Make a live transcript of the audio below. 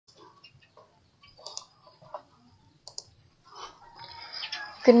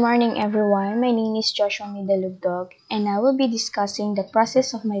Good morning, everyone. My name is Joshua Dalugdog, and I will be discussing the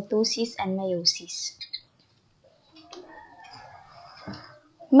process of mitosis and meiosis.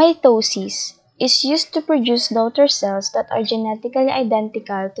 Mitosis is used to produce daughter cells that are genetically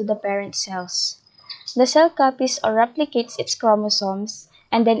identical to the parent cells. The cell copies or replicates its chromosomes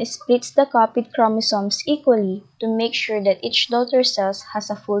and then splits the copied chromosomes equally to make sure that each daughter cell has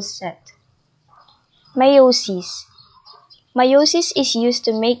a full set. Meiosis. Meiosis is used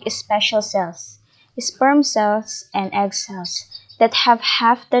to make special cells, sperm cells and egg cells, that have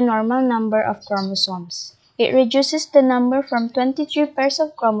half the normal number of chromosomes. It reduces the number from 23 pairs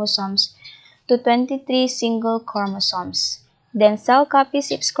of chromosomes to 23 single chromosomes. Then cell copies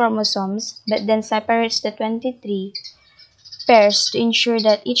its chromosomes, but then separates the 23 pairs to ensure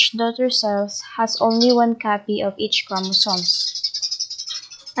that each daughter cell has only one copy of each chromosomes.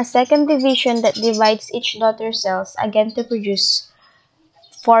 A second division that divides each daughter cells again to produce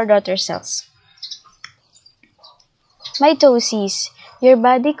 4 daughter cells. Mitosis. Your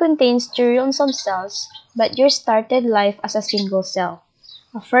body contains trillions of cells, but you started life as a single cell,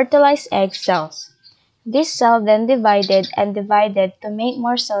 a fertilized egg cells. This cell then divided and divided to make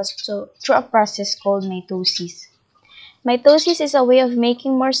more cells through a process called mitosis. Mitosis is a way of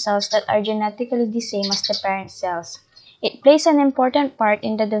making more cells that are genetically the same as the parent cells. It plays an important part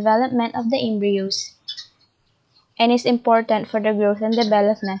in the development of the embryos and is important for the growth and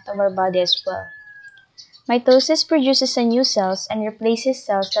development of our body as well. Mitosis produces a new cells and replaces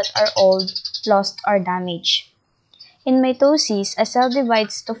cells that are old, lost, or damaged. In mitosis, a cell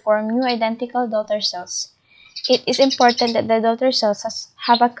divides to form new identical daughter cells. It is important that the daughter cells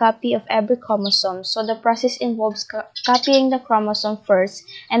have a copy of every chromosome, so the process involves copying the chromosome first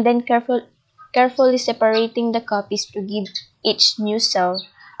and then carefully separating the copies to give each new cell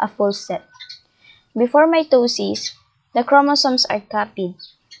a full set. Before mitosis, the chromosomes are copied.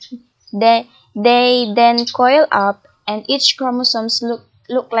 They then coil up, and each chromosomes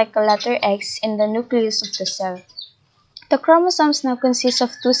look like a letter X in the nucleus of the cell. The chromosomes now consist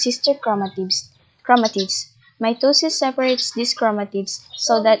of 2 sister chromatids. Mitosis separates these chromatids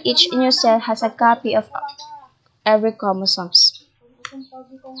so that each new cell has a copy of every chromosomes.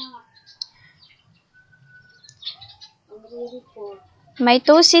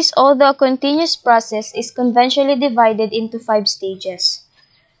 Mitosis, although a continuous process, is conventionally divided into 5 stages: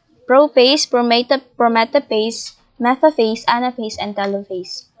 prophase, prometaphase, metaphase, anaphase, and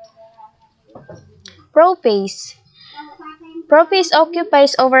telophase. Prophase. Prophase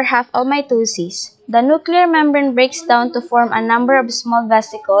occupies over half of mitosis. The nuclear membrane breaks down to form a number of small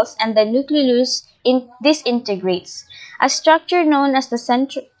vesicles, and the nucleus disintegrates. A structure known as the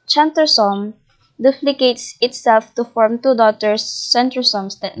centrosome duplicates itself to form 2 daughter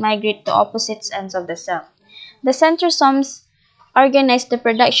centrosomes that migrate to opposite ends of the cell. The centrosomes organize the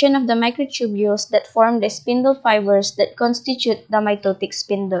production of the microtubules that form the spindle fibers that constitute the mitotic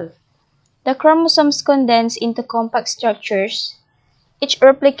spindle. The chromosomes condense into compact structures. Each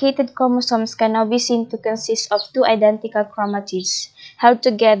replicated chromosome can now be seen to consist of 2 identical chromatids held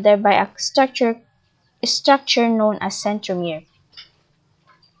together by a structure known as centromere.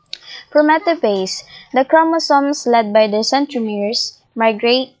 Prometaphase. The chromosomes, led by their centromeres,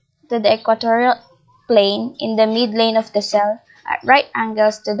 migrate to the equatorial plane in the midlane of the cell at right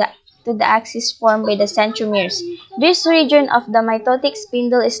angles to the axis formed by the centromeres. This region of the mitotic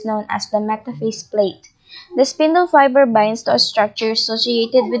spindle is known as the metaphase plate. The spindle fiber binds to a structure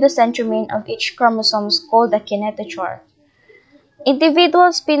associated with the centromere of each chromosome called a kinetochore.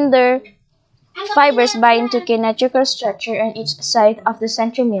 Individual spindle fibers bind to kinetochore structure on each side of the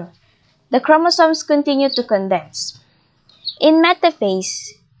centromere. The chromosomes continue to condense. In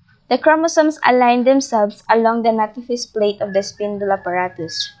metaphase, the chromosomes align themselves along the metaphase plate of the spindle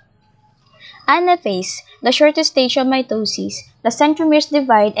apparatus. Anaphase, the shortest stage of mitosis, the centromeres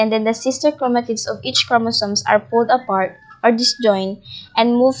divide and then the sister chromatids of each chromosomes are pulled apart or disjoined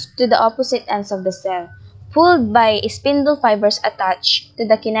and moved to the opposite ends of the cell, pulled by spindle fibers attached to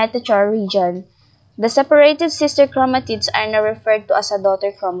the kinetochore region. The separated sister chromatids are now referred to as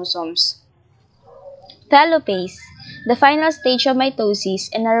daughter chromosomes. Telophase, the final stage of mitosis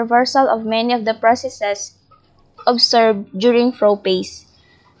and a reversal of many of the processes observed during prophase.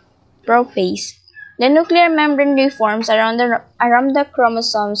 The nuclear membrane reforms around the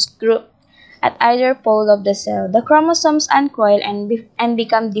chromosomes group at either pole of the cell. The chromosomes uncoil and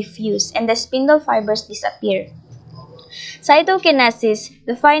become diffuse, and the spindle fibers disappear. Cytokinesis,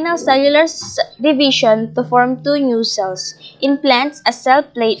 the final cellular division to form 2 new cells. In plants, a cell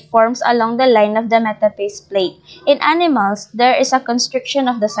plate forms along the line of the metaphase plate. In animals, there is a constriction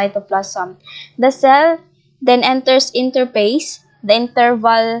of the cytoplasm. The cell then enters interphase, the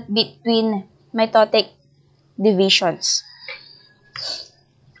interval between mitotic divisions.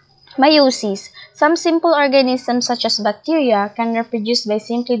 Meiosis. Some simple organisms such as bacteria can reproduce by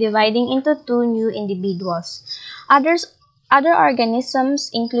simply dividing into two new individuals. Other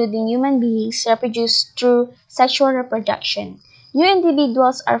organisms, including human beings, reproduce through sexual reproduction. New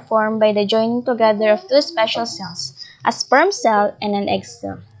individuals are formed by the joining together of two special cells, a sperm cell and an egg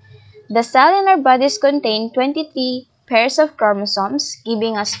cell. The cell in our bodies contain 23 pairs of chromosomes,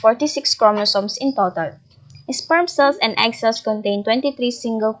 giving us 46 chromosomes in total. Sperm cells and egg cells contain 23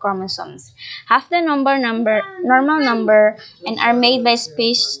 single chromosomes, half the normal number, and are made by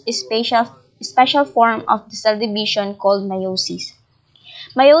special form of the cell division called meiosis.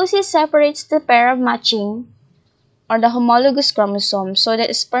 Meiosis separates the pair of matching or the homologous chromosomes so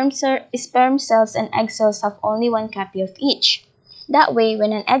that sperm cells and egg cells have only one copy of each. That way,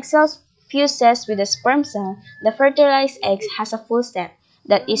 when an egg cell fuses with a sperm cell, the fertilized egg has a full set,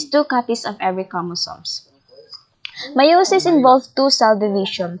 that is, two copies of every chromosomes. Meiosis involves two cell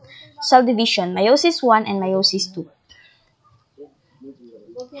division, meiosis 1 and meiosis 2.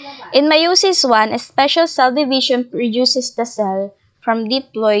 In meiosis 1, a special cell division reduces the cell from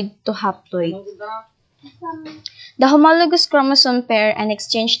diploid to haploid. The homologous chromosome pair and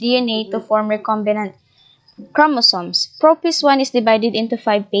exchange DNA to form recombinant chromosomes. Prophase 1 is divided into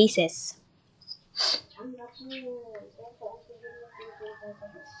 5 phases.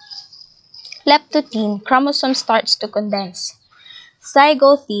 Leptothene, chromosome starts to condense.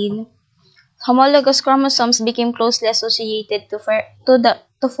 Zygothene, homologous chromosomes became closely associated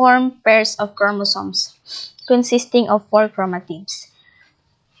to form pairs of chromosomes, consisting of 4 chromatids.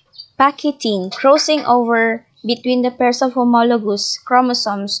 Pachythene, crossing over between the pairs of homologous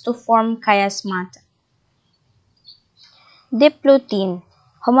chromosomes to form chiasmata. Diplothene,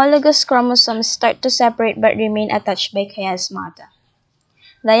 homologous chromosomes start to separate but remain attached by chiasmata.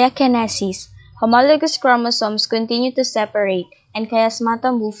 Diakinesis, homologous chromosomes continue to separate and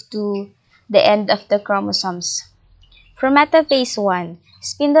chiasmata move to the end of the chromosomes. From metaphase 1,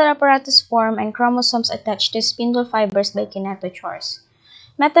 spindle apparatus form and chromosomes attached to spindle fibers by kinetochores.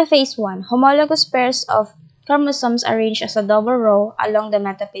 Metaphase 1, homologous pairs of chromosomes arranged as a double row along the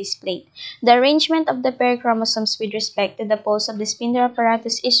metaphase plate. The arrangement of the paired chromosomes with respect to the poles of the spindle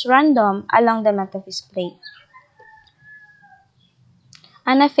apparatus is random along the metaphase plate.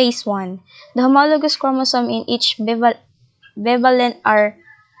 Anaphase 1, the homologous chromosome in each bivalent are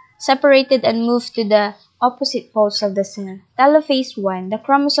separated and moved to the opposite poles of the cell. Telophase 1, the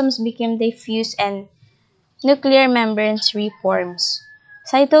chromosomes become diffuse and nuclear membranes reforms.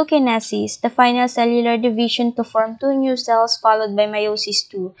 Cytokinesis, the final cellular division to form two new cells followed by meiosis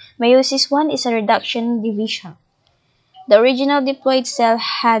 2. Meiosis 1 is a reduction division. The original diploid cell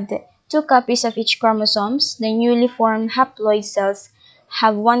had 2 copies of each chromosomes. The newly formed haploid cells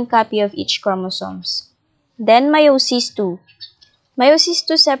have 1 copy of each chromosomes. Then meiosis 2. Meiosis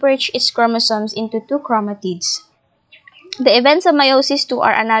 2 separates its chromosomes into 2 chromatids. The events of meiosis 2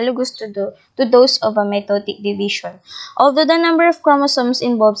 are analogous to those of a mitotic division, although the number of chromosomes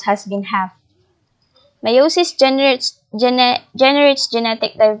involved has been halved. Meiosis generates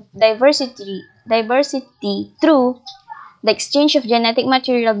genetic diversity through the exchange of genetic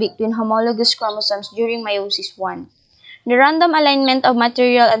material between homologous chromosomes during meiosis 1, the random alignment of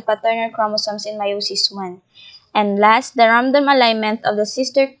material and paternal chromosomes in meiosis 1, and last, the random alignment of the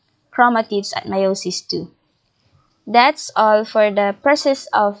sister chromatids at meiosis 2. That's all for the process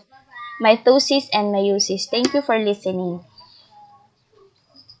of mitosis and meiosis. Thank you for listening.